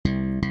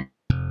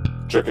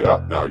Check it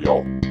out now,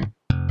 y'all.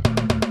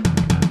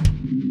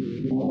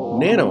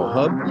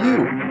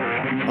 nanoHUB-U,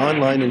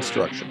 online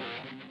instruction.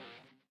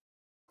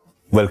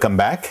 Welcome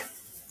back.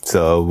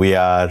 So we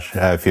are,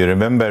 if you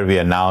remember, we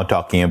are now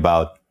talking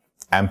about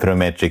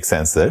amperometric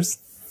sensors.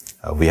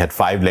 We had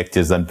 5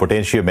 lectures on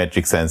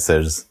potentiometric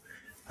sensors.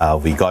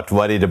 We got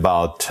worried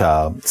about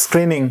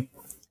screening.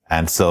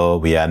 And so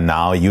we are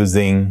now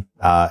using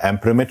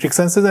amperometric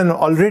sensors. And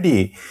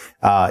already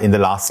in the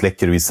last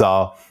lecture, we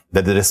saw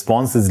that the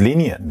response is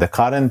linear. The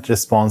current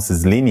response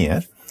is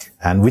linear,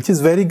 and which is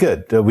very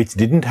good, which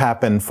didn't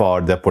happen for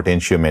the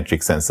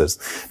potentiometric sensors.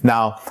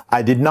 Now,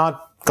 I did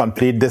not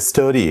complete the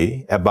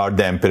story about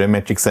the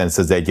amperometric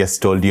sensors. I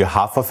just told you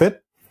half of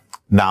it.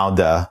 Now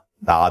the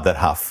other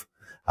half.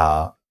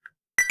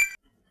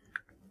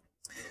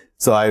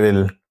 So I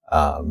will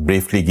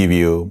briefly give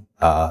you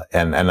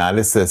an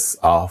analysis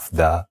of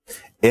the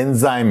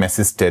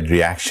enzyme-assisted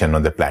reaction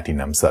on the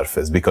platinum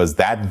surface, because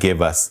that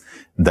gave us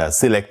the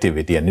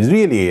selectivity and is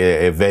really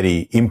a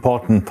very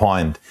important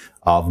point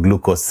of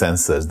glucose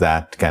sensors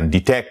that can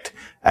detect,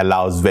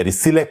 allows very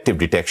selective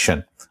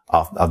detection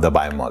of the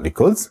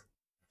biomolecules.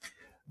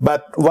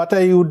 But what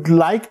I would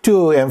like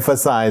to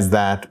emphasize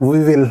that we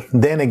will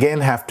then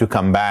again have to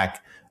come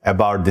back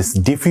about this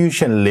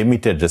diffusion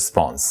limited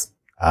response.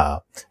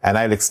 And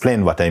I'll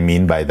explain what I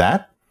mean by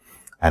that.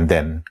 And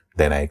then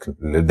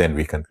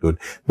we conclude.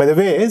 By the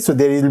way, so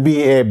there will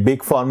be a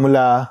big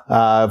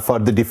formula for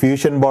the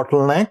diffusion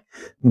bottleneck.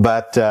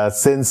 But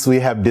since we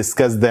have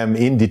discussed them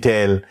in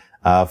detail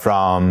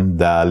from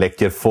the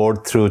lecture 4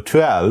 through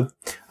 12,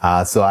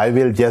 so I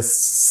will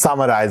just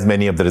summarize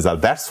many of the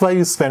results. That's why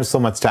you spend so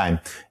much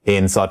time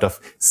in sort of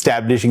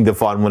establishing the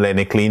formula in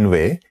a clean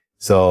way.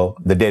 So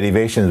the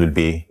derivations will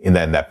be in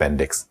the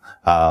appendix.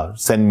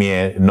 Send me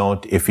a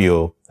note if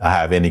you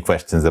have any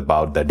questions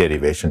about the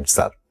derivation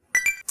itself.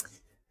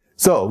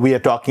 So we are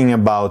talking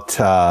about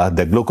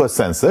the glucose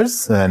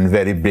sensors, and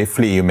very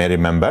briefly you may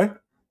remember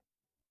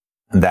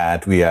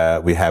that we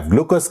have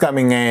glucose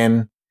coming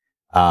in.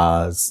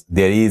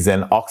 There is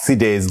an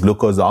oxidase,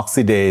 glucose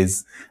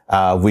oxidase,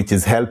 which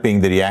is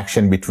helping the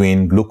reaction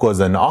between glucose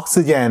and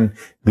oxygen.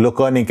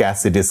 Gluconic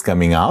acid is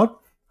coming out.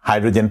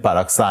 Hydrogen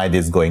peroxide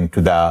is going to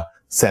the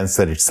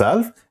sensor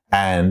itself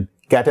and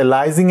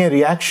catalyzing a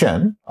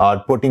reaction or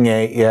putting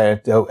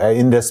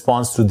in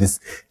response to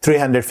this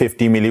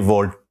 350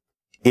 millivolt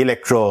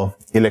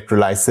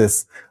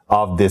electrolysis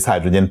of this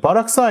hydrogen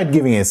peroxide,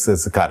 giving us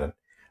a current.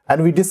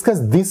 And we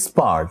discussed this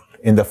part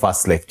in the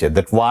first lecture,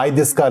 that why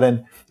this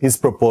current is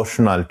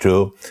proportional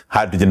to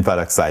hydrogen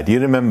peroxide. You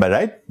remember,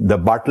 right? The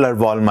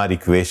Butler-Volmar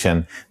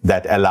equation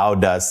that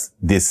allowed us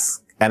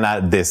this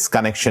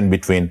connection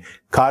between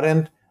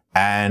current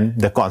and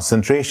the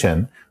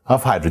concentration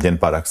of hydrogen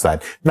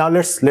peroxide. Now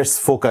let's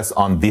focus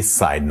on this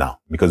side now,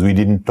 because we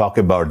didn't talk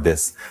about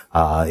this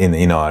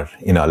in our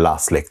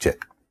last lecture.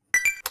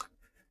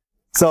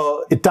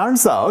 So it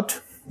turns out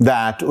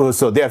that,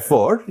 so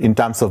therefore, in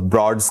terms of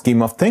broad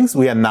scheme of things,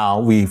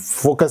 we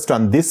focused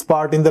on this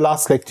part in the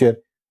last lecture,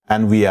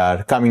 and we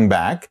are coming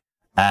back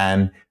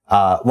and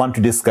want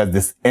to discuss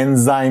this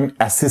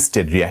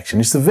enzyme-assisted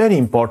reaction. It's a very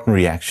important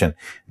reaction,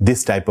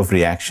 this type of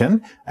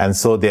reaction. And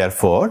so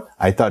therefore,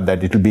 I thought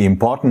that it will be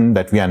important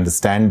that we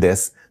understand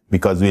this,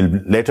 because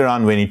we'll later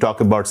on, when we talk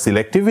about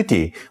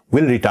selectivity,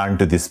 we'll return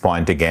to this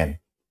point again.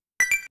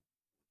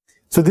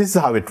 So this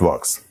is how it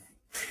works.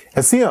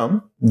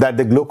 Assume that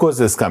the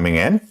glucose is coming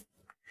in.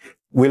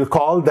 We'll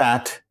call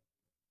that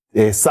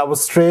a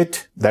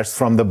substrate. That's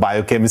from the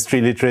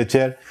biochemistry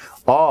literature,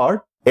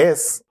 or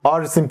S,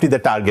 or simply the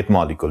target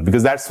molecule,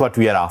 because that's what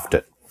we are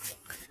after.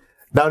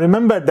 Now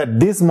remember that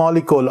this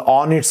molecule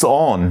on its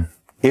own,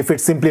 if it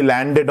simply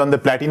landed on the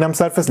platinum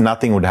surface,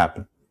 nothing would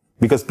happen,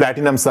 because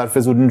platinum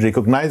surface wouldn't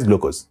recognize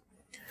glucose.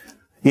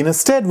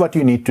 Instead, what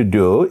you need to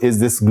do is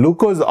this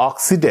glucose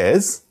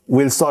oxidase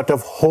will sort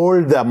of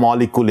hold the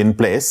molecule in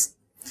place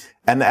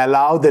and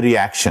allow the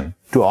reaction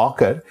to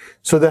occur,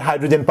 so that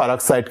hydrogen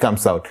peroxide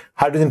comes out.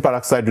 Hydrogen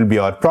peroxide will be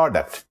our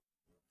product,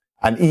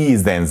 and E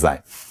is the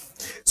enzyme.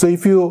 So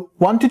if you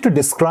wanted to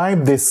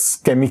describe this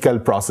chemical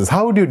process,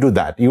 how would you do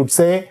that? You would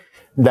say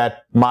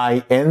that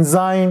my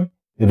enzyme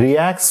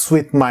reacts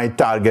with my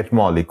target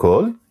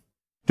molecule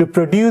to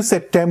produce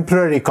a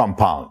temporary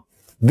compound.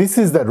 This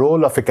is the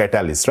role of a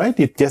catalyst, right?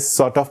 It just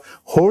sort of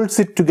holds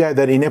it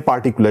together in a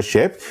particular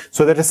shape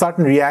so that a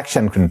certain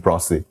reaction can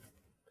proceed.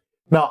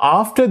 Now,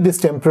 after this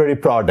temporary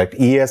product,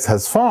 ES,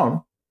 has formed,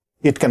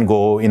 it can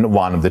go in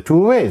one of the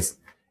two ways.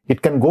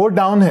 It can go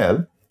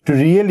downhill to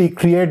really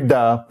create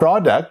the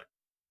product,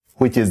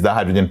 which is the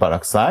hydrogen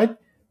peroxide,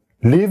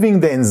 leaving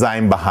the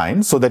enzyme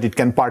behind so that it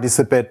can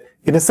participate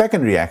in a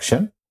second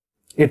reaction.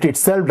 It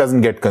itself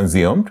doesn't get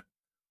consumed.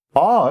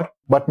 Or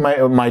what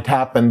might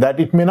happen, that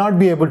it may not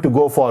be able to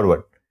go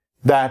forward,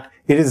 that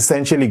it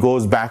essentially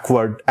goes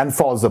backward and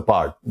falls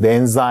apart. The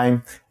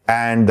enzyme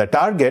and the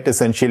target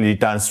essentially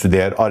returns to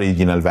their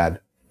original value.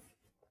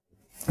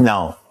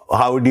 Now,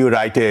 how would you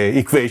write a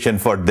equation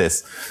for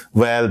this?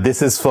 Well,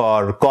 this is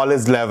for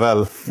college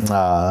level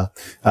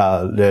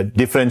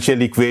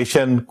differential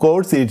equation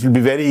course. It will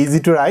be very easy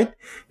to write.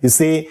 You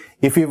see,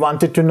 if you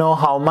wanted to know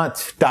how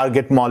much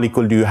target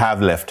molecule do you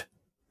have left,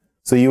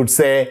 so you would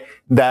say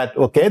that,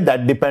 okay,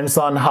 that depends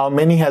on how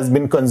many has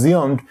been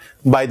consumed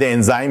by the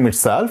enzyme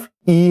itself.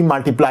 E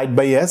multiplied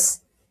by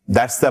S,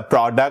 that's the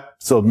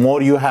product. So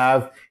more you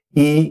have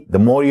E, the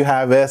more you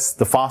have S,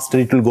 the faster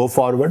it will go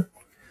forward.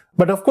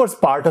 But of course,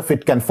 part of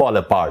it can fall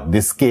apart.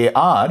 This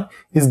Kr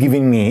is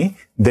giving me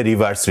the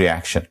reverse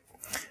reaction.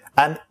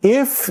 And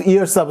if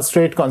your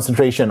substrate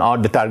concentration or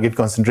the target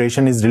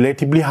concentration is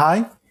relatively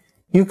high,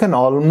 you can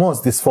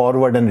almost, this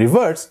forward and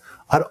reverse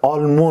are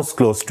almost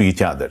close to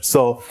each other.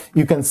 So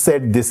you can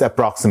set this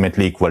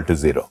approximately equal to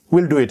 0.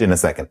 We'll do it in a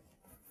second.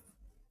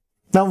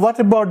 Now, what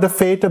about the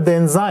fate of the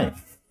enzyme?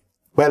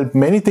 Well,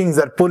 many things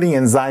are pulling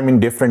enzyme in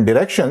different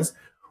directions.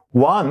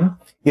 One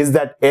is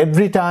that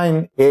every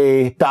time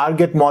a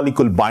target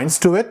molecule binds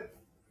to it,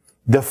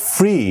 the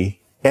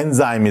free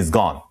enzyme is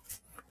gone.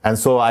 And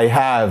so I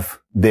have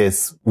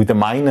this with a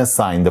minus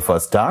sign, the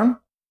first term.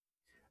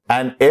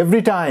 And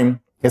every time,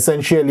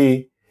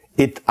 essentially,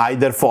 it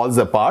either falls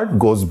apart,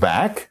 goes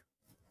back,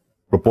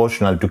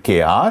 proportional to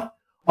Kr,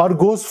 or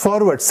goes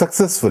forward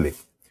successfully.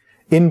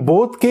 In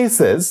both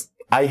cases,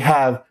 I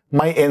have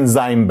my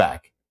enzyme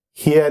back.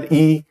 Here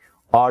E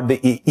or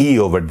the E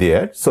over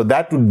there. So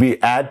that would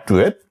be add to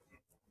it.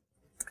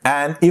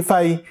 And if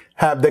I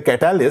have the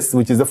catalyst,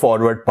 which is the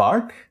forward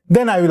part,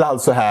 then I will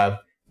also have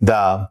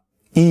the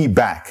E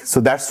back.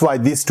 So that's why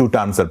these two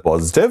terms are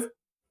positive.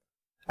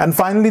 And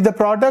finally, the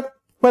product.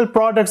 Well,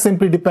 product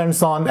simply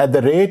depends on at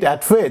the rate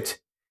at which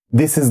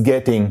this is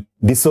getting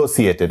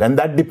dissociated. And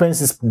that depends,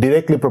 is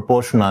directly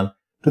proportional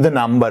to the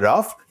number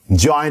of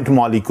joint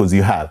molecules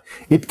you have.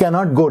 It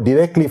cannot go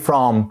directly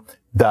from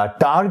the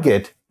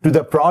target to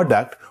the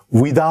product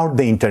without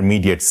the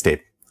intermediate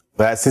state,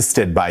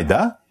 assisted by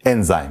the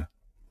enzyme.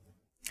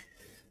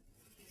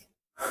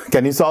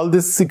 Can you solve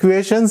these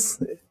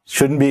equations?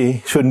 Shouldn't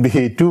be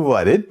too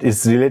worried.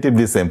 It's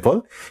relatively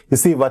simple. You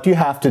see, what you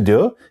have to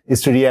do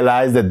is to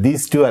realize that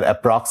these two are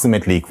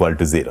approximately equal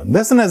to 0.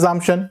 That's an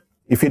assumption.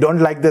 If you don't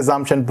like the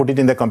assumption, put it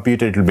in the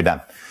computer, it will be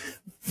done.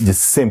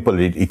 Just simple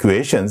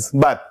equations.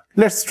 But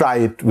let's try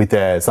it with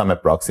some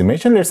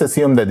approximation. Let's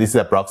assume that this is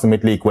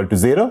approximately equal to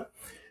 0.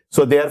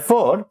 So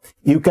therefore,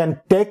 you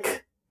can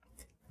take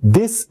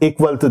this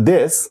equal to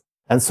this.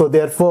 And so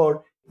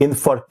therefore,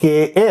 for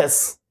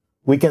Ks,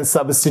 we can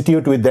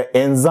substitute with the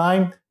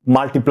enzyme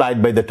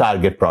multiplied by the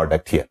target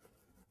product here.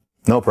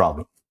 No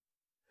problem.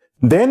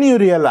 Then you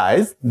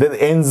realize that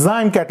the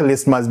enzyme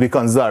catalyst must be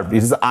conserved.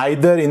 It is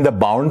either in the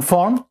bound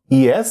form,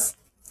 ES,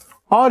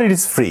 or it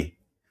is free.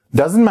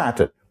 Doesn't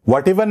matter.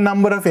 Whatever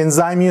number of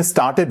enzyme you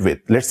started with,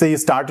 let's say you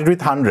started with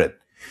 100,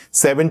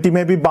 70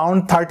 may be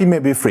bound, 30 may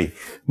be free.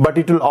 But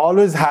it will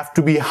always have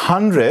to be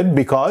 100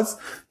 because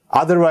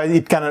otherwise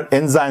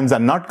enzymes are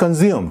not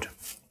consumed.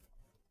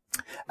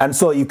 And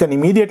so you can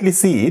immediately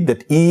see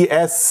that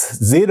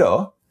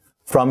ES0,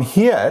 from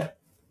here,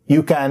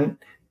 you can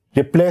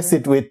replace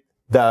it with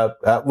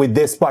with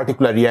this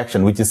particular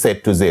reaction, which is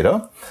set to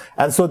 0.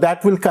 And so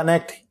that will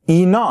connect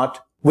E0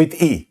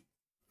 with E.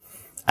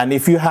 And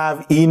if you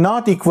have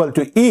E0 equal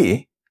to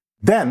E,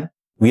 then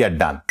we are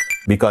done.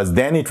 Because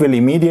then it will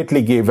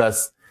immediately give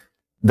us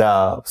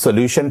the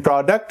solution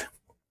product,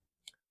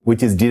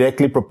 which is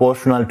directly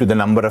proportional to the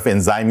number of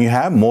enzyme you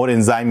have. More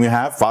enzyme you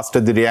have, faster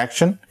the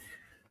reaction,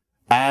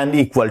 and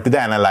equal to the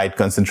analyte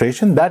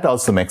concentration. That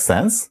also makes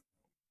sense.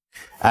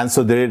 And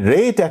so the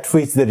rate at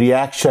which the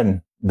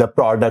reaction, the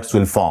products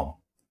will form.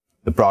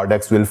 The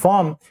products will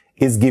form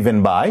is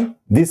given by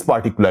this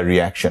particular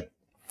reaction.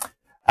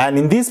 And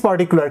in this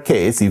particular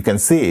case, you can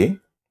see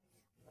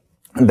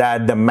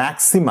that the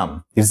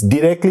maximum is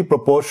directly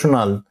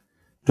proportional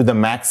to the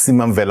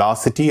maximum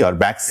velocity or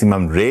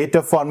maximum rate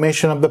of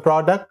formation of the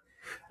product,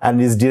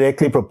 and is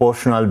directly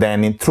proportional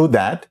then through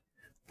that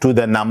to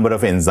the number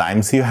of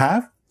enzymes you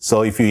have.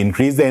 So if you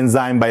increase the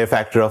enzyme by a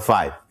factor of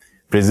 5,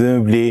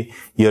 presumably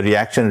your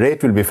reaction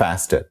rate will be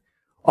faster.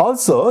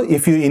 Also,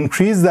 if you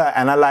increase the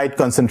analyte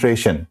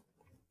concentration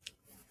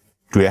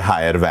to a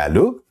higher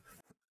value,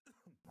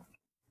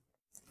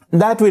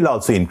 that will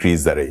also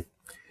increase the rate.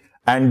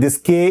 And this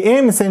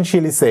Km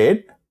essentially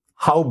said,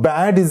 how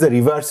bad is the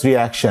reverse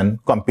reaction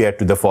compared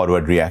to the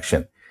forward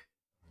reaction?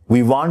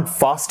 We want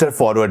faster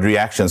forward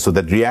reaction so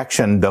that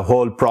reaction, the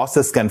whole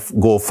process can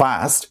go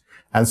fast.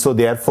 And so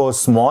therefore,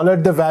 smaller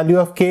the value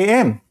of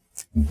Km,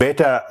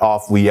 better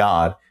off we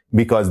are,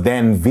 because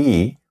then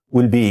V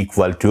will be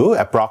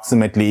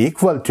approximately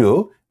equal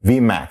to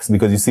Vmax,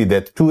 because you see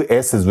that two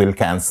S's will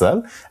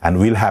cancel and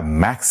we'll have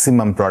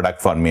maximum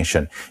product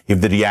formation if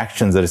the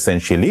reactions are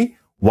essentially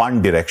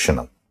one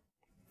directional.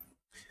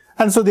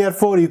 And so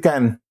therefore you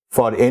can,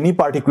 for any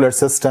particular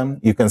system,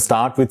 you can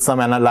start with some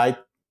analyte,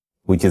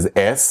 which is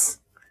S.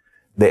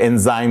 The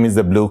enzyme is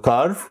the blue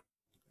curve.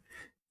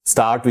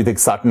 Start with a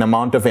certain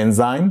amount of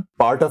enzyme.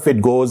 Part of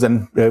it goes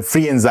and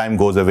free enzyme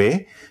goes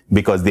away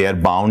because they are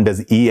bound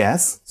as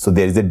ES. So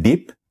there is a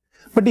dip.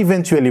 But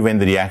eventually when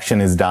the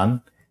reaction is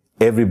done,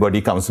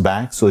 everybody comes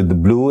back. So the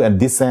blue at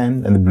this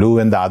end and the blue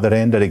at the other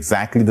end are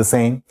exactly the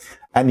same.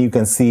 And you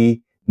can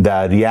see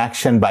the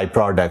reaction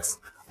byproducts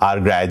are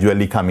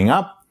gradually coming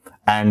up.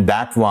 And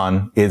that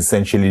one is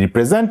essentially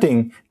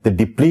representing the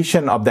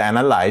depletion of the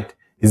analyte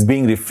is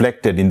being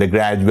reflected in the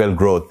gradual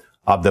growth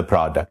of the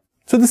product.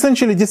 So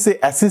essentially just say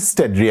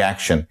assisted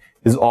reaction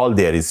is all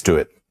there is to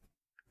it.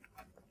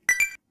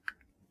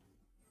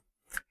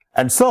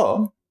 And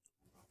so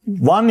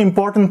one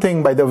important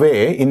thing, by the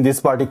way, in this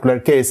particular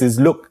case is,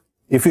 look,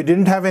 if you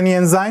didn't have any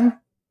enzyme,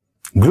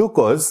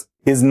 glucose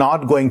is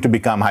not going to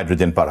become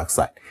hydrogen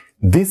peroxide.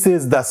 This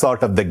is the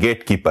sort of the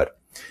gatekeeper.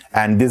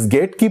 And this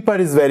gatekeeper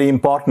is very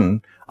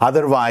important.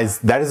 Otherwise,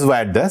 that is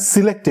where the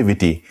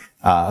selectivity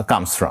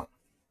comes from.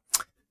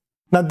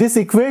 Now, this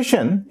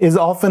equation is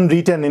often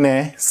written in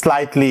a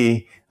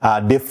slightly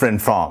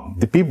different form.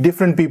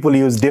 Different people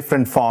use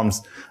different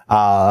forms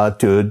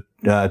to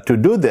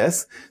do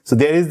this. So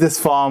there is this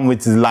form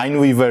which is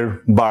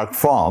Lineweaver-Burke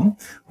form,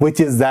 which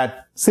is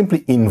that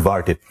simply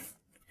invert it.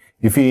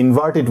 If you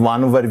invert it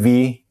 1 over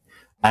V,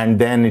 and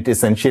then it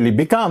essentially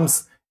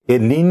becomes a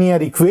linear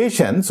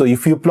equation. So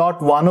if you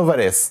plot 1 over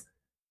S,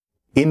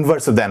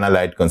 inverse of the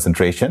analyte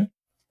concentration,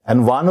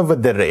 and 1 over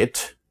the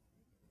rate,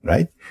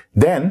 right,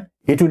 then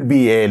it will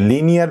be a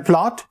linear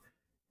plot.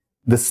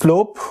 The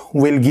slope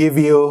will give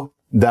you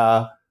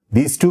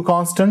these two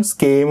constants,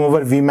 Km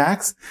over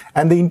Vmax,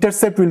 and the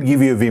intercept will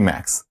give you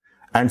Vmax.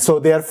 And so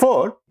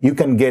therefore, you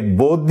can get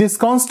both these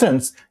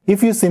constants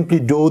if you simply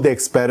do the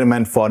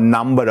experiment for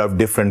number of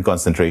different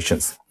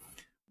concentrations.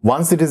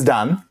 Once it is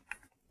done,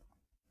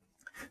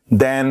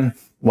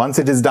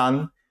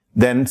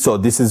 so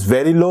this is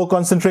very low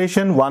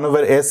concentration. 1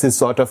 over S is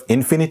sort of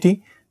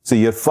infinity. So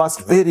your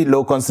first very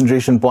low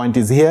concentration point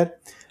is here.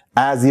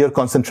 As your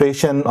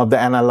concentration of the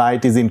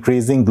analyte is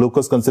increasing,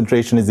 glucose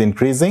concentration is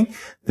increasing,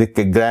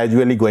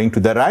 gradually going to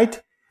the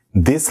right.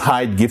 This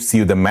height gives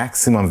you the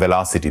maximum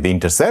velocity, the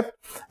intercept,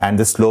 and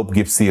the slope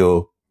gives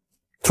you,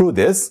 through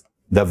this,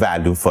 the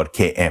value for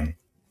Km.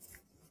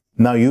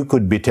 Now you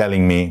could be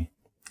telling me,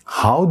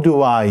 how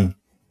do I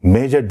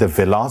measure the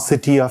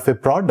velocity of a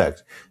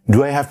product?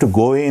 Do I have to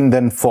go in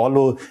then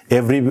follow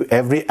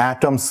every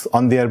atoms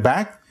on their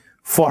back?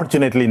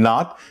 Fortunately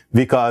not,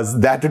 because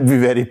that would be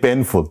very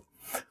painful.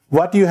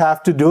 What you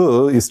have to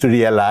do is to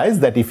realize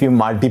that if you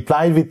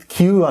multiply with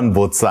Q on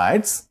both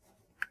sides,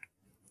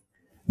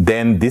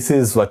 then this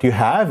is what you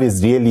have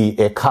is really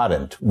a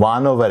current.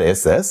 1 over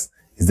SS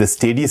is the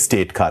steady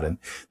state current.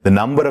 The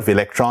number of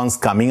electrons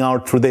coming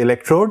out through the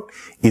electrode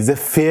is a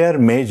fair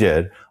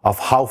measure of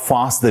how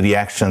fast the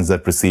reactions are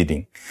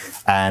proceeding.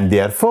 And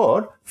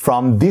therefore,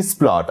 from this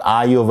plot,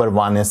 I over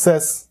 1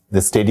 SS,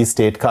 the steady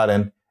state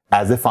current,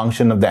 as a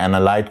function of the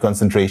analyte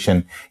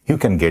concentration, you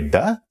can get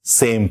the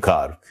same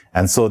curve.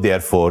 And so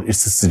therefore,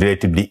 it's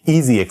relatively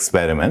easy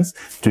experiments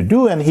to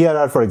do. And here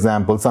are, for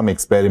example, some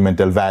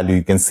experimental value.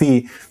 You can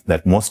see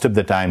that most of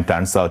the time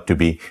turns out to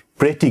be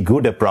pretty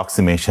good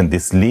approximation,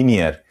 this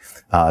linear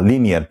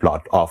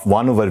plot of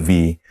 1 over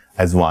V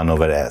as 1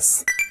 over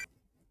S.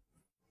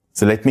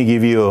 So let me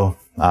give you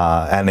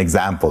an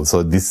example.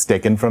 So this is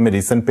taken from a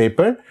recent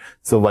paper.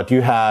 So what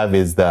you have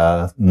is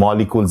the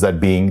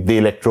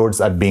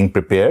electrodes are being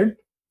prepared.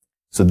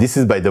 So this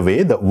is, by the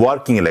way, the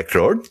working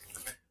electrode.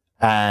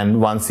 And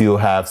once you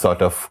have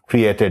sort of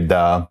created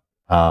the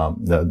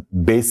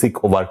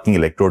basic working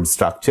electrode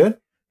structure,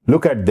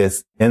 look at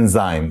this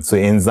enzyme. So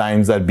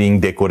enzymes are being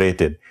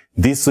decorated.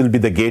 This will be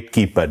the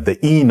gatekeeper, the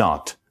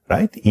E0,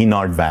 right?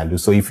 E0 value.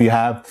 So if you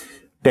have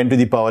 10 to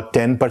the power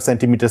 10 per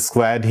centimeter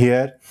squared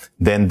here,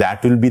 then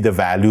that will be the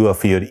value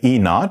of your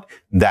E0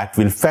 that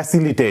will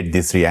facilitate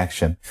this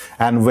reaction.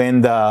 And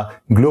when the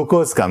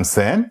glucose comes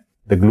in,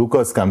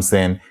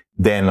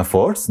 then of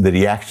course the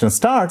reaction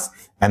starts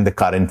and the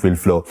current will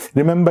flow.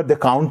 Remember the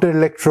counter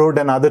electrode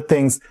and other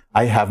things,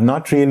 I have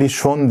not really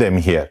shown them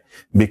here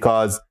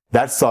because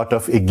that's sort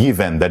of a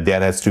given that there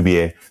has to be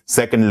a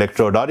second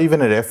electrode or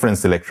even a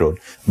reference electrode.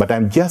 But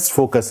I'm just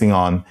focusing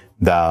on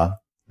the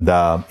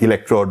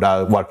electrode,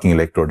 working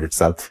electrode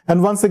itself.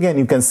 And once again,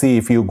 you can see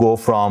if you go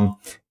from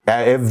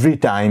every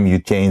time you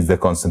change the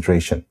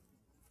concentration,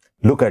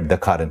 look at the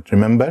current.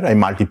 Remember, I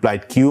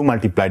multiplied Q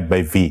multiplied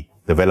by V.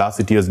 The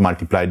velocity was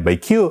multiplied by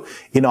Q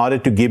in order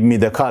to give me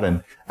the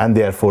current, and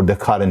therefore the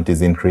current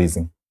is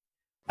increasing.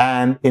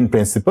 And in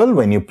principle,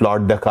 when you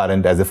plot the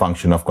current as a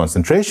function of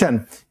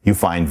concentration, you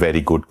find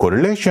very good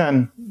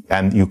correlation,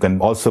 and you can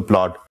also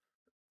plot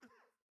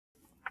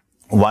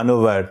 1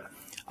 over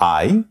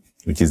I,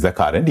 which is the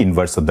current,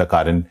 inverse of the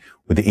current,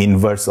 with the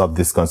inverse of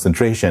this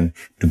concentration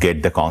to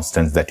get the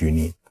constants that you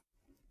need.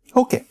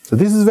 Okay, so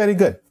this is very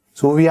good.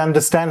 So we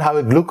understand how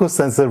a glucose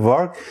sensor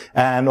works,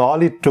 and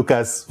all it took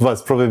us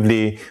was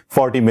probably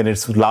 40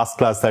 minutes, last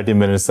class 30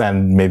 minutes,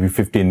 and maybe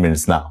 15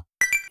 minutes now.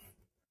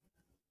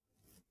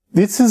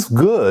 This is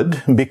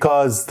good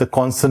because the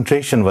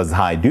concentration was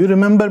high. Do you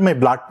remember my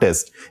blood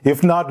test?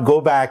 If not,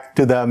 go back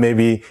to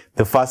maybe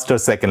the first or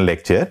second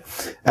lecture.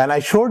 And I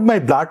showed my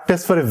blood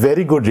test for a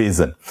very good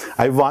reason.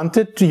 I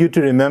wanted you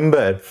to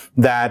remember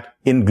that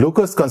in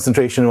glucose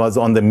concentration was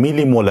on the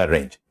millimolar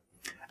range.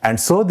 And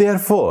so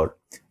therefore,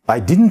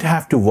 I didn't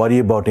have to worry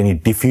about any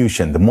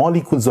diffusion. The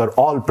molecules were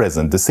all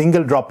present. The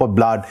single drop of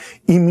blood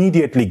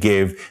immediately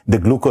gave the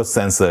glucose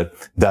sensor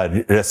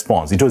the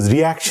response. It was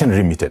reaction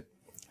limited.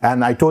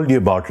 And I told you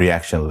about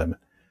reaction limit.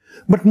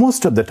 But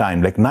most of the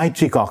time, like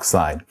nitric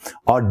oxide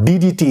or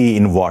DDT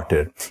in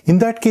water, in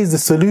that case, the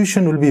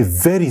solution will be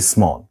very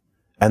small.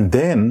 And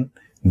then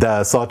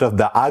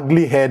the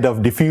ugly head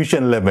of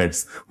diffusion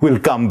limits will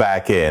come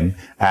back in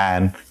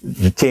and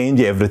change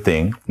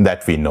everything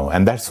that we know.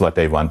 And that's what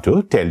I want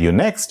to tell you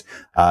next,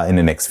 in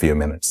the next few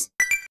minutes.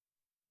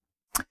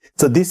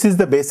 So this is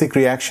the basic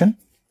reaction.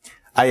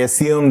 I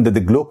assume that the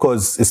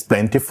glucose is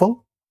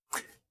plentiful,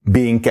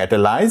 being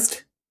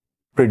catalyzed,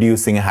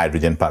 producing a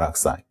hydrogen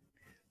peroxide.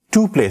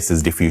 Two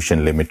places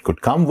diffusion limit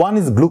could come. One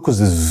is glucose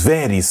is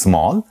very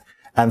small,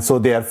 and so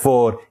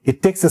therefore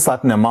it takes a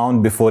certain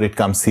amount before it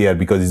comes here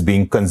because it's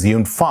being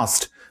consumed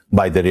fast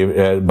by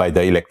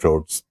the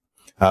electrodes.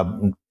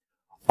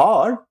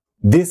 Or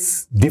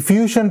this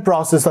diffusion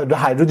process of the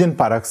hydrogen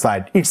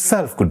peroxide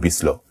itself could be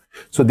slow.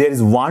 So there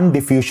is one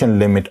diffusion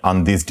limit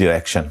on this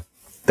direction.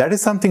 That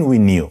is something we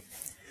knew.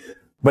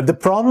 But the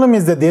problem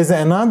is that there's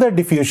another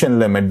diffusion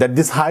limit that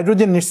this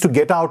hydrogen needs to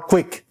get out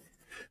quick.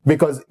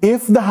 Because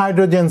if the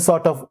hydrogen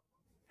sort of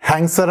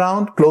hangs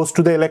around close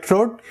to the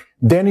electrode,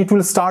 then it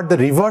will start the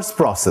reverse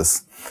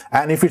process.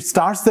 And if it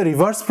starts the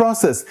reverse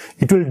process,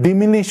 it will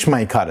diminish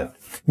my current.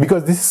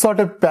 Because this is sort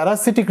of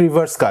parasitic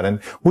reverse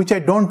current, which I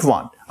don't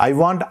want. I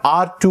want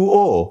R to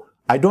O.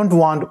 I don't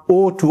want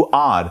O to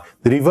R,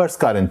 the reverse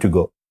current to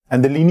go.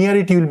 And the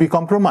linearity will be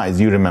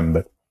compromised, you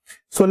remember.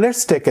 So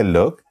let's take a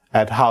look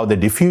at how the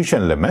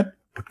diffusion limit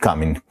would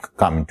come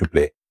into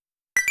play.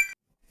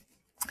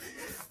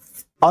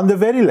 On the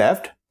very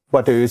left,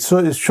 what is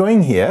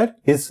showing here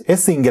is a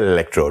single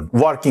electrode,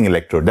 working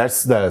electrode. That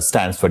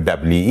stands for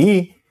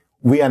WE.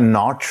 We are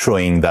not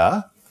showing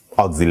the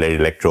auxiliary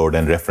electrode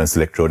and reference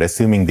electrode,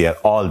 assuming they are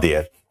all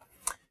there.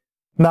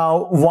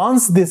 Now,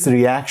 once this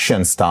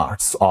reaction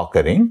starts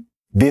occurring,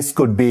 this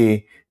could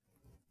be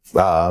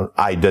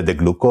either the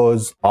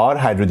glucose or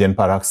hydrogen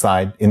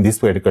peroxide. In this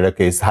particular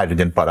case,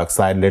 hydrogen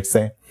peroxide, let's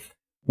say.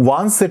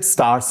 Once it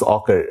starts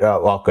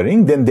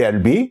occurring, then there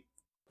will be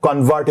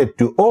converted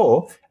to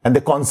O, and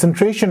the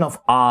concentration of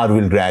R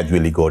will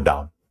gradually go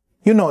down.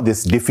 You know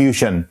this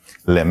diffusion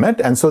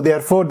limit, and so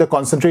therefore the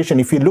concentration,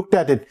 if you looked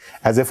at it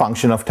as a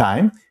function of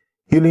time,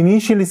 you'll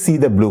initially see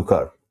the blue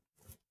curve.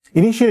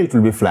 Initially it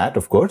will be flat,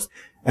 of course,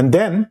 and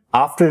then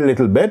after a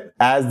little bit,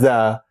 as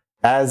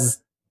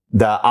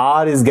the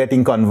R is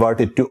getting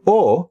converted to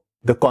O,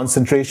 the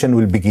concentration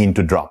will begin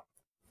to drop.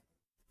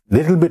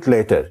 Little bit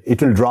later,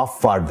 it will drop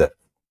further.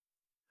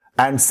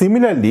 And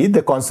similarly,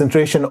 the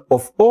concentration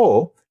of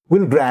O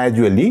will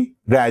gradually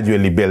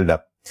build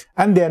up.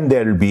 And then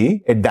there will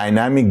be a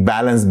dynamic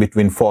balance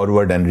between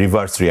forward and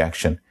reverse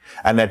reaction.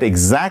 And that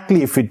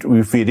exactly, if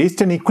we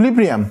reached an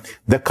equilibrium,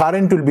 the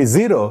current will be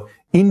zero,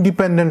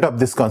 independent of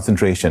this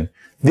concentration.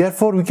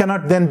 Therefore, we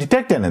cannot then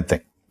detect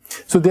anything.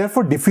 So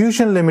therefore,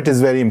 diffusion limit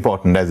is very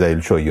important, as I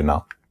will show you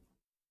now.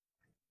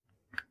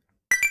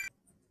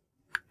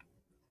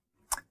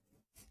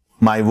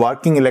 My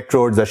working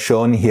electrodes are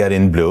shown here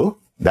in blue.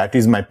 That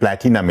is my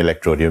platinum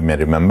electrode, you may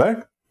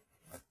remember.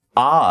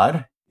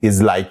 R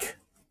is like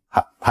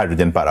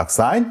hydrogen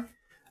peroxide,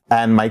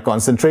 and my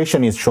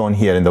concentration is shown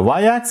here in the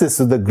y-axis.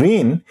 So the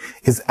green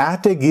is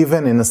at a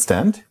given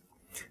instant,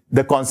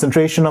 the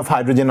concentration of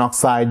hydrogen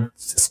oxide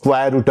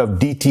square root of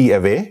dt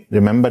away.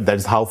 Remember, that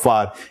is how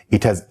far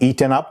it has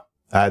eaten up,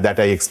 that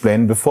I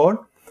explained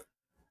before.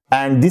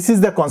 And this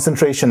is the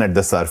concentration at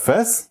the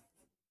surface.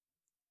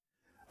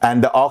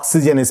 And the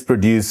oxygen is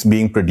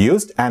being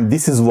produced, and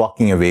this is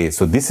walking away.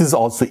 So this is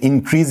also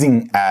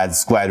increasing as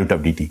square root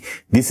of dt.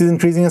 This is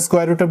increasing as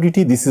square root of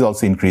dt. This is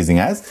also increasing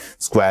as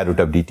square root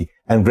of dt.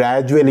 And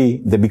gradually,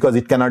 because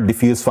it cannot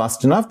diffuse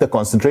fast enough, the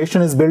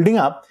concentration is building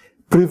up,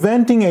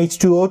 preventing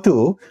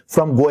H2O2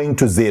 from going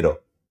to zero.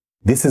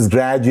 This is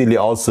gradually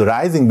also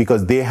rising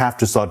because they have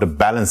to sort of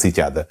balance each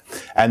other.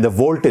 And the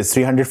voltage,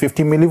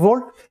 350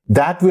 millivolt,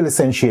 that will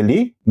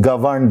essentially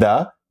govern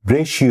the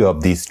ratio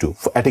of these two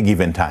at a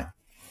given time.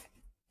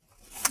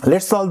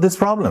 Let's solve this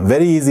problem.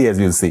 Very easy, as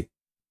you'll see.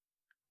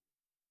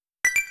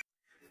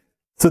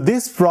 So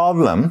this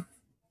problem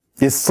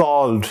is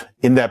solved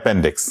in the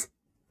appendix.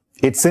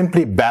 It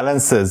simply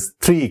balances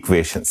three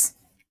equations.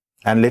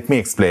 And let me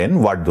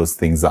explain what those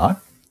things are.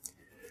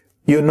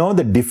 You know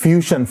the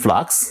diffusion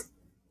flux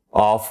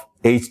of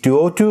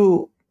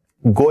H2O2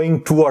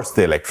 going towards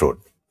the electrode.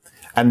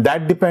 And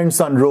that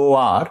depends on rho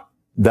r,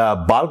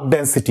 the bulk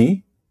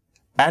density,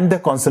 and the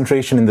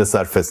concentration in the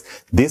surface.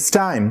 This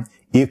time,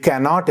 you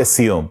cannot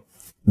assume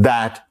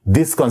that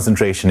this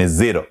concentration is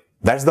zero.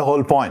 That's the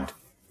whole point.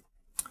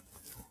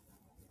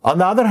 On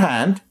the other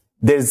hand,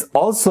 there's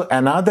also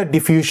another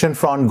diffusion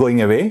front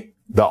going away,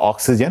 the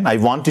oxygen. I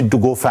want it to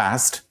go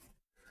fast,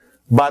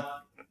 but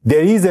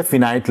there is a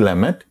finite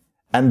limit,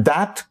 and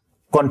that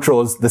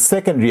controls the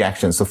second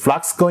reaction. So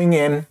flux going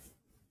in,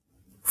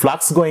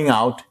 flux going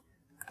out,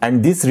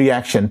 and this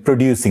reaction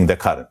producing the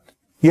current.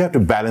 You have to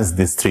balance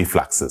these three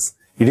fluxes.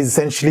 It is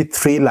essentially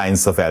three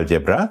lines of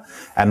algebra,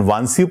 and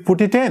once you put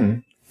it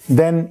in,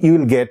 then you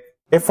will get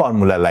a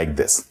formula like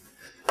this.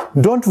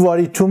 Don't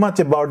worry too much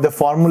about the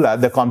formula,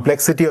 the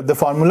complexity of the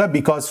formula,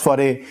 because for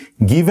a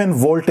given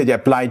voltage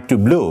applied to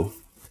blue,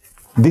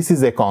 this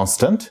is a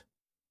constant,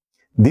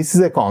 this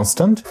is a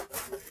constant,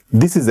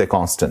 this is a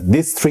constant.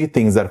 These three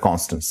things are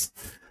constants.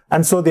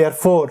 And so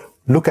therefore,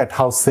 look at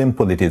how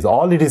simple it is.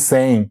 All it is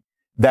saying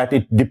that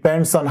it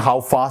depends on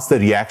how fast the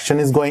reaction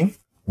is going,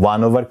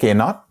 1 over K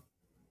naught,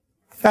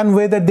 and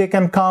whether they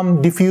can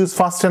come diffuse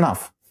fast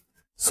enough.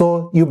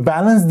 So you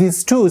balance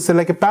these two. It's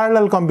like a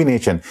parallel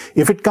combination.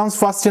 If it comes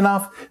fast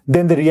enough,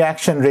 then the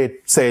reaction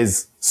rate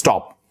says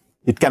stop.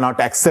 It cannot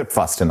accept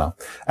fast enough.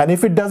 And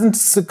if it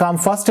doesn't come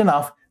fast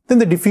enough, then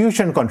the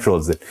diffusion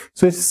controls it.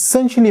 So it's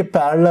essentially a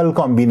parallel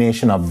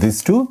combination of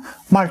these two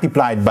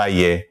multiplied by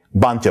a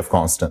bunch of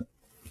constant.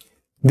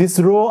 This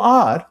rho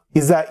r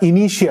is the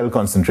initial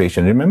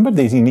concentration. Remember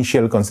the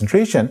initial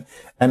concentration,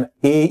 and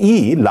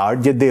AE,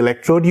 larger the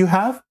electrode you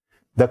have,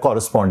 the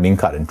corresponding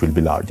current will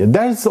be larger.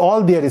 That's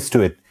all there is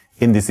to it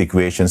in this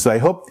equation. So I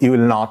hope you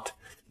will not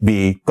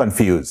be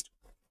confused.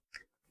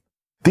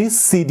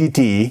 This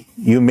CDT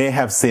you may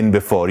have seen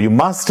before. You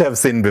must have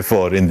seen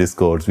before in this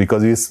course,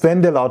 because we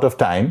spend a lot of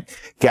time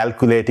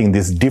calculating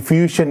this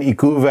diffusion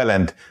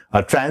equivalent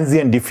or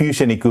transient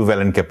diffusion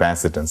equivalent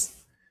capacitance.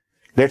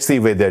 Let's see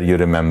whether you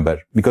remember,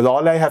 because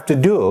all I have to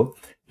do,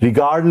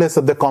 regardless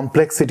of the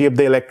complexity of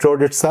the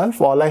electrode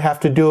itself, all I have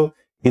to do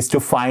is to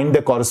find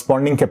the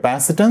corresponding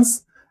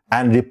capacitance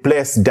and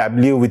replace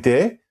W with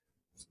a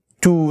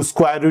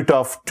square root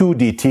of 2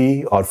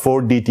 dt or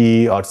 4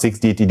 dt or 6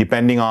 dt,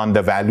 depending on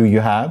the value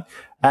you have,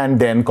 and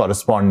then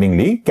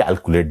correspondingly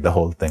calculate the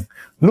whole thing.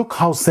 Look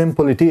how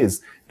simple it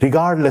is,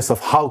 regardless of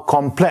how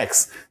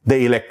complex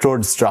the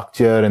electrode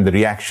structure and the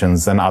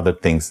reactions and other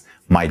things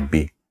might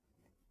be.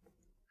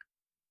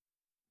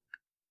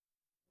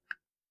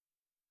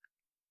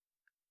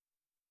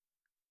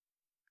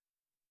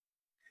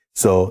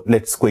 So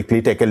let's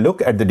quickly take a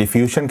look at the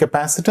diffusion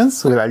capacitance.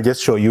 So I'll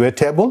just show you a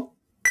table.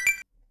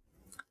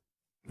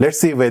 Let's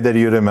see whether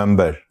you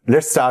remember.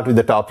 Let's start with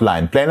the top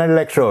line. Planar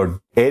electrode.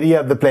 Area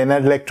of the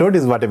planar electrode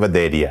is whatever the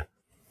area.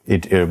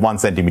 1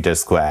 centimeter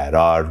square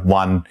or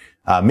 1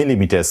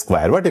 millimeter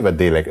square, whatever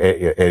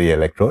the area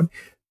electrode.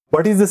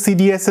 What is the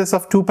CDSS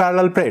of two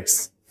parallel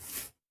plates?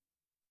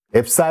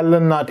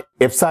 Epsilon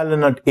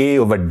naught A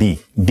over D.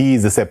 D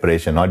is the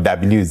separation, or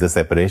W is the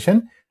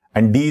separation.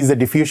 And D is the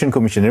diffusion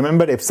coefficient.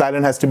 Remember,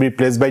 epsilon has to be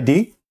replaced by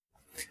D,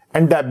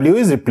 and W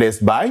is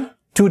replaced by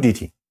 2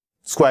 dt,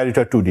 square root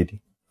of 2 dt.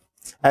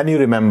 And you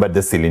remember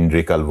the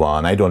cylindrical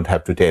one. I don't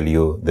have to tell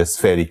you the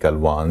spherical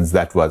ones.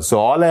 That was. So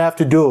all I have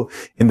to do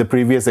in the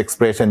previous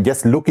expression,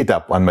 just look it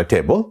up on my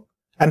table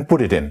and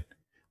put it in.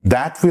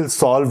 That will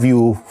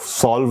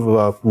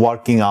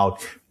working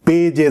out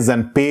pages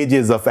and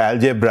pages of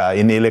algebra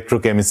in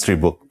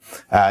electrochemistry book.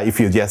 If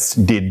you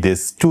just did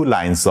this 2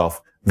 lines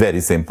of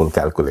very simple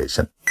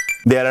calculation.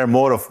 There are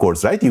more, of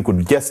course, right? You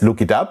could just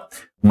look it up.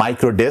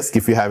 Micro disk,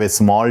 if you have a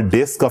small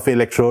disk of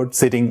electrode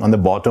sitting on the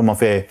bottom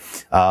of a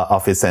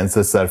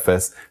sensor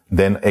surface,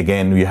 then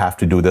again, you have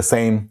to do the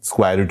same,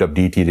 square root of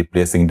dt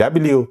replacing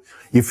W.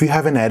 If you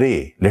have an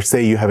array, let's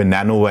say you have a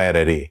nanowire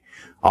array,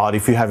 or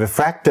if you have a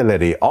fractal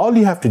array, all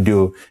you have to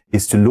do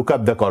is to look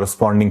up the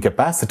corresponding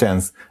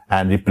capacitance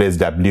and replace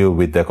W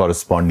with the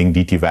corresponding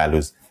dt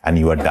values, and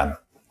you are done.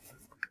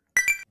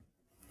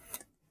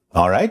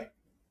 All right.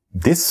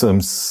 This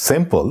seems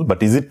simple,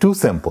 but is it too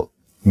simple?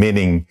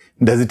 Meaning,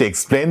 does it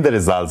explain the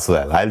results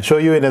well? I'll show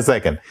you in a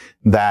second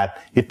that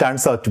it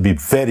turns out to be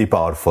very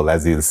powerful,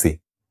 as you'll see.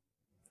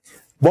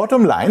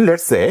 Bottom line,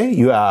 let's say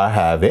you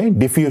have a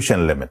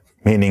diffusion limit,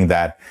 meaning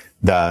that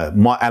the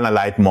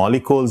analyte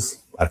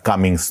molecules are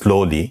coming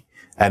slowly,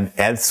 and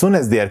as soon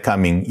as they are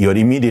coming, you're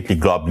immediately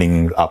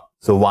gobbling up.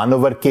 So 1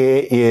 over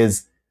K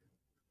is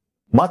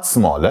much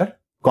smaller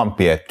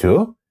compared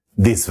to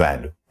this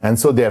value. And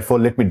so therefore,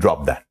 let me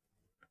drop that.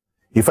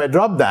 If I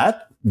drop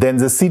that, then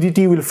the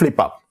CDT will flip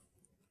up.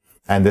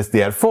 And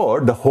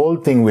therefore, the whole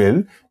thing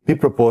will be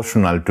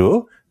proportional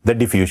to the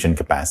diffusion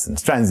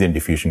capacitance, transient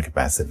diffusion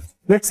capacitance.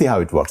 Let's see how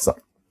it works out.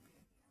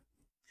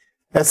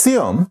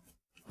 Assume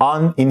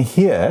in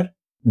here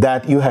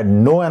that you had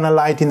no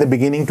analyte in the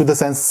beginning to the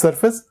sensor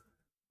surface.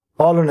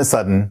 All of a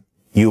sudden,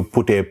 you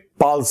put a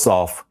pulse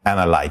of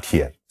analyte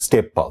here,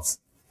 step pulse.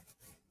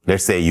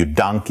 Let's say you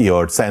dunk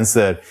your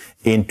sensor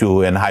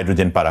into an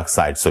hydrogen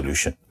peroxide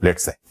solution,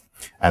 let's say.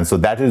 And so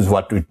that is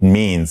what it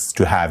means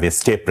to have a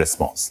step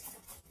response.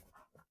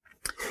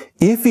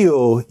 If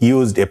you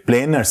used a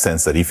planar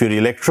sensor, if your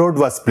electrode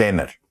was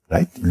planar,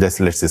 right? Let's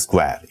say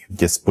square,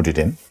 just put it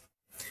in.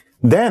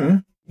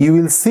 Then you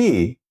will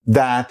see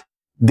that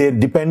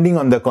depending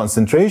on the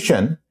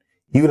concentration,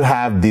 you will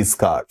have these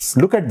curves.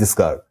 Look at this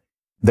curve.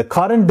 The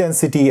current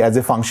density as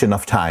a function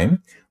of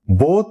time,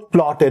 both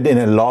plotted in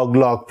a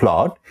log-log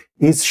plot,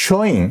 is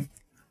showing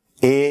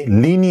a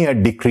linear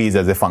decrease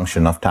as a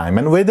function of time.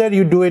 And whether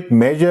you do it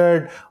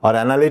measured or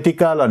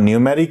analytical or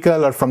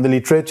numerical or from the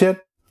literature,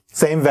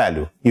 same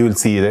value. You will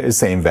see the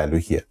same value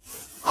here.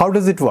 How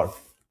does it work?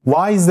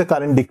 Why is the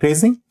current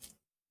decreasing?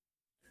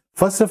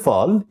 First of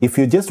all, if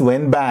you just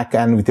went back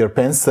and with your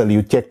pencil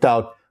you checked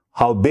out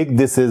how big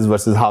this is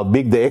versus how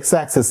big the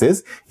x-axis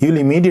is, you'll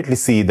immediately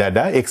see that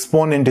the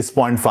exponent is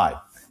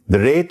 0.5. The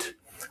rate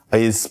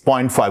is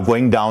 0.5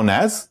 going down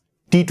as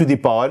t to the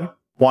power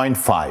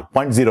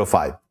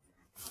 0.05.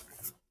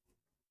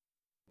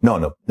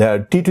 No,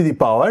 t to the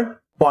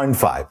power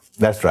 0.5.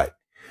 That's right.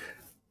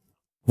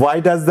 Why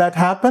does that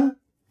happen?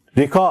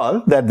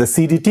 Recall that the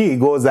CDT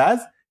goes as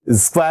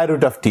square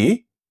root of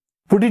t.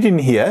 Put it in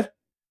here.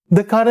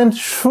 The current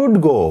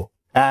should go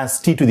as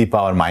t to the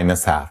power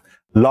minus half.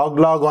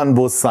 Log-log on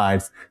both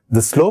sides.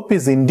 The slope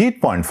is indeed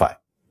 0.5.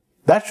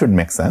 That should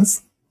make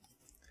sense.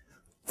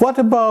 What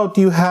about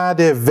you had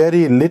a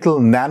very little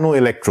nano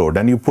electrode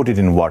and you put it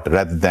in water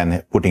rather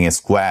than putting a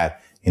square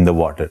in the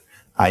water?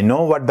 I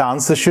know what the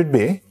answer should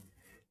be.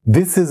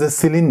 This is a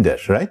cylinder,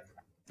 right?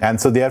 And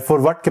so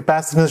therefore, what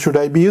capacitance should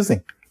I be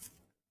using?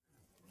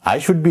 I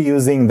should be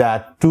using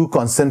that 2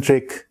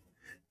 concentric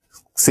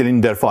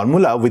cylinder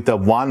formula with a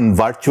 1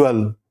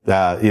 virtual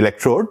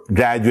electrode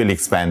gradually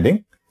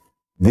expanding.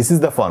 This is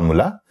the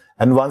formula.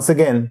 And once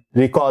again,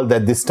 recall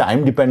that this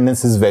time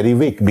dependence is very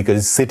weak because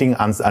it's sitting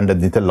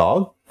underneath the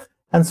log.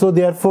 And so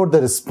therefore,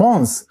 the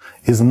response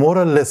is more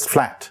or less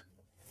flat.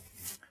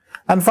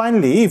 And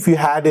finally, if you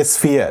had a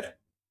sphere,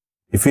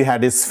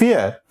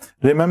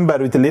 remember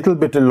with a little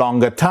bit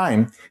longer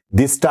time,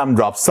 this term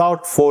drops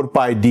out 4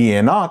 pi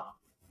dA naught.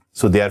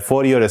 So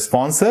therefore, your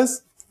response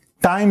is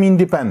time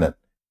independent.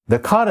 The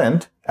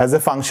current as a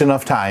function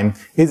of time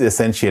is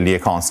essentially a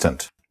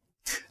constant.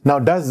 Now,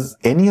 does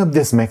any of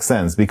this make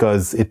sense?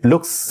 Because it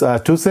looks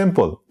too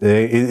simple.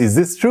 Is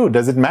this true?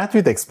 Does it match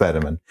with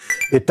experiment?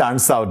 It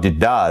turns out it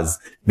does,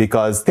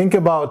 because think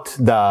about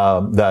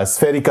the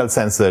spherical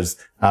sensors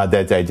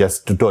that I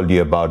just told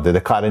you about,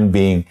 the current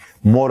being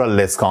more or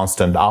less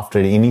constant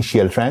after the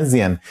initial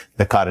transient,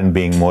 the current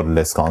being more or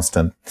less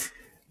constant.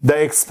 The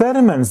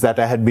experiments that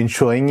I had been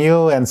showing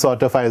you, and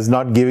sort of I was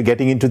not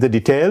getting into the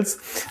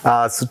details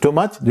too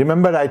much.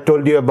 Remember I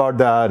told you about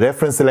the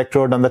reference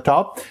electrode on the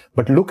top,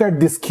 but look at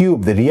this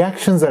cube. The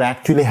reactions are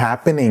actually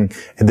happening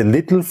in the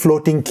little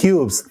floating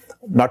cubes,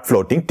 not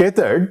floating,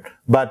 tethered,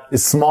 but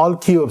small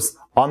cubes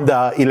on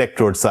the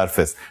electrode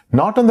surface,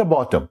 not on the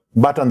bottom,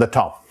 but on the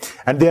top.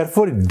 And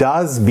therefore it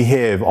does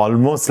behave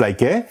almost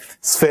like a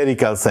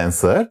spherical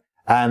sensor.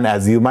 And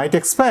as you might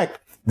expect,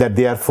 that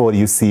therefore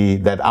you see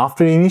that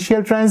after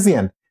initial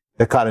transient,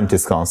 the current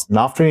is constant.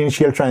 After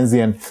initial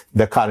transient,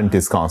 the current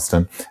is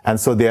constant. And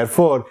so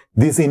therefore,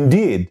 this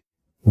indeed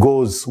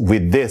goes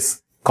with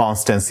this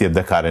constancy of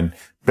the current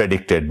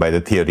predicted by the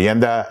theory.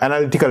 And the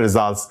analytical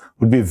results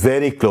would be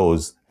very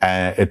close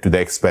to the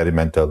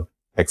experimental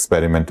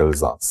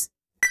results.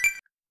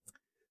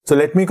 So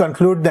let me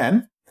conclude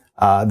then.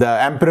 The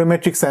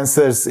amperometric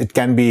sensors, it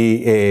can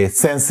be a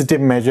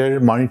sensitive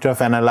monitor of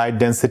analyte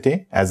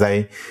density. As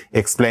I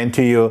explained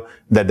to you,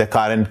 that the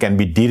current can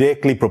be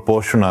directly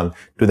proportional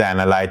to the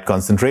analyte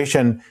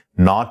concentration.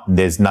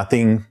 There's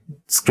nothing,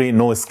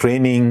 no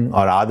screening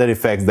or other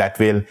effects that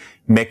will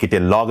make it a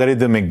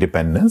logarithmic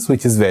dependence,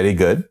 which is very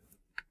good.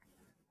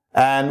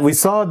 And we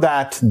saw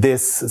that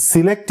this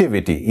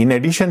selectivity, in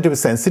addition to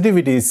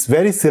sensitivity, is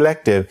very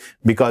selective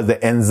because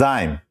the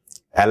enzyme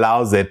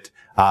allows it.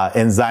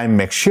 Enzyme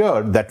makes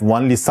sure that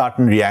only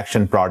certain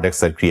reaction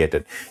products are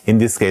created. In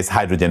this case,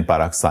 hydrogen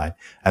peroxide.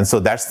 And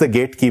so that's the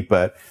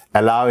gatekeeper,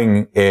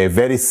 allowing a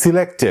very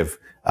selective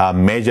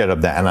measure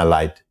of the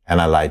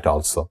analyte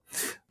also.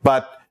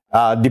 But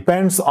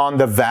depends on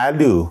the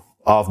value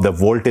of the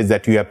voltage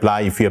that you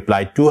apply. If you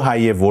apply too high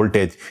a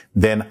voltage,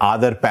 then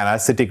other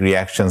parasitic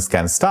reactions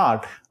can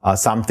start,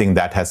 something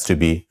that has to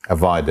be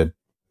avoided.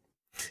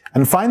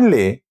 And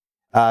finally,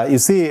 you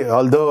see,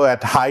 although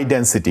at high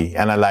density,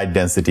 analyte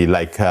density,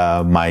 like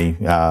my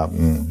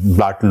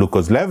blood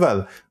glucose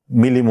level,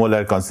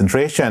 millimolar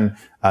concentration,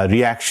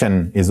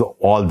 reaction is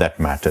all that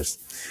matters.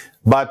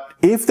 But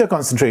if the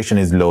concentration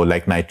is low,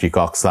 like nitric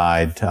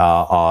oxide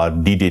or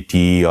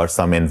DDT or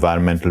some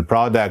environmental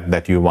product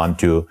that you want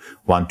to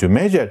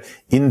measure,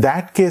 in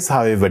that case,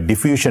 however,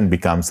 diffusion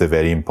becomes a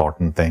very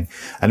important thing.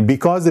 And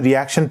because the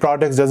reaction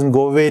products doesn't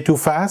go away too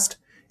fast,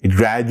 it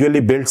gradually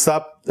builds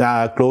up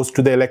close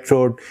to the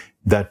electrode.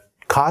 The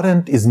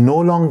current is no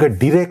longer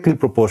directly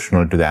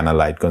proportional to the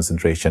analyte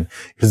concentration.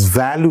 Its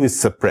value is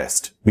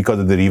suppressed because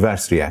of the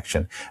reverse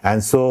reaction.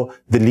 And so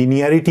the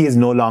linearity is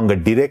no longer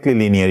directly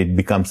linear. It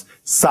becomes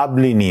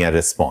sublinear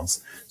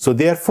response. So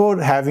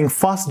therefore, having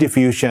fast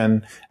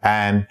diffusion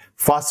and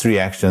fast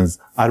reactions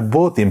are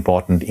both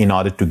important in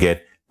order to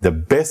get the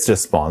best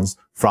response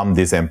from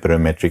these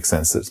amperometric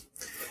sensors.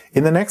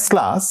 In the next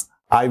class,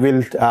 I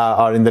will,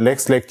 or in the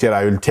next lecture,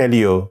 I will tell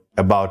you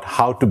about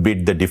how to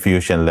beat the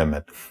diffusion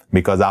limit.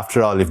 Because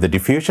after all, if the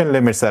diffusion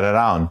limits are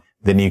around,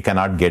 then you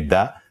cannot get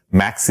the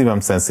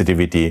maximum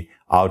sensitivity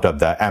out of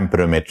the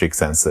amperometric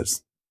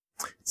sensors.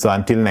 So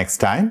until next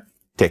time,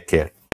 take care.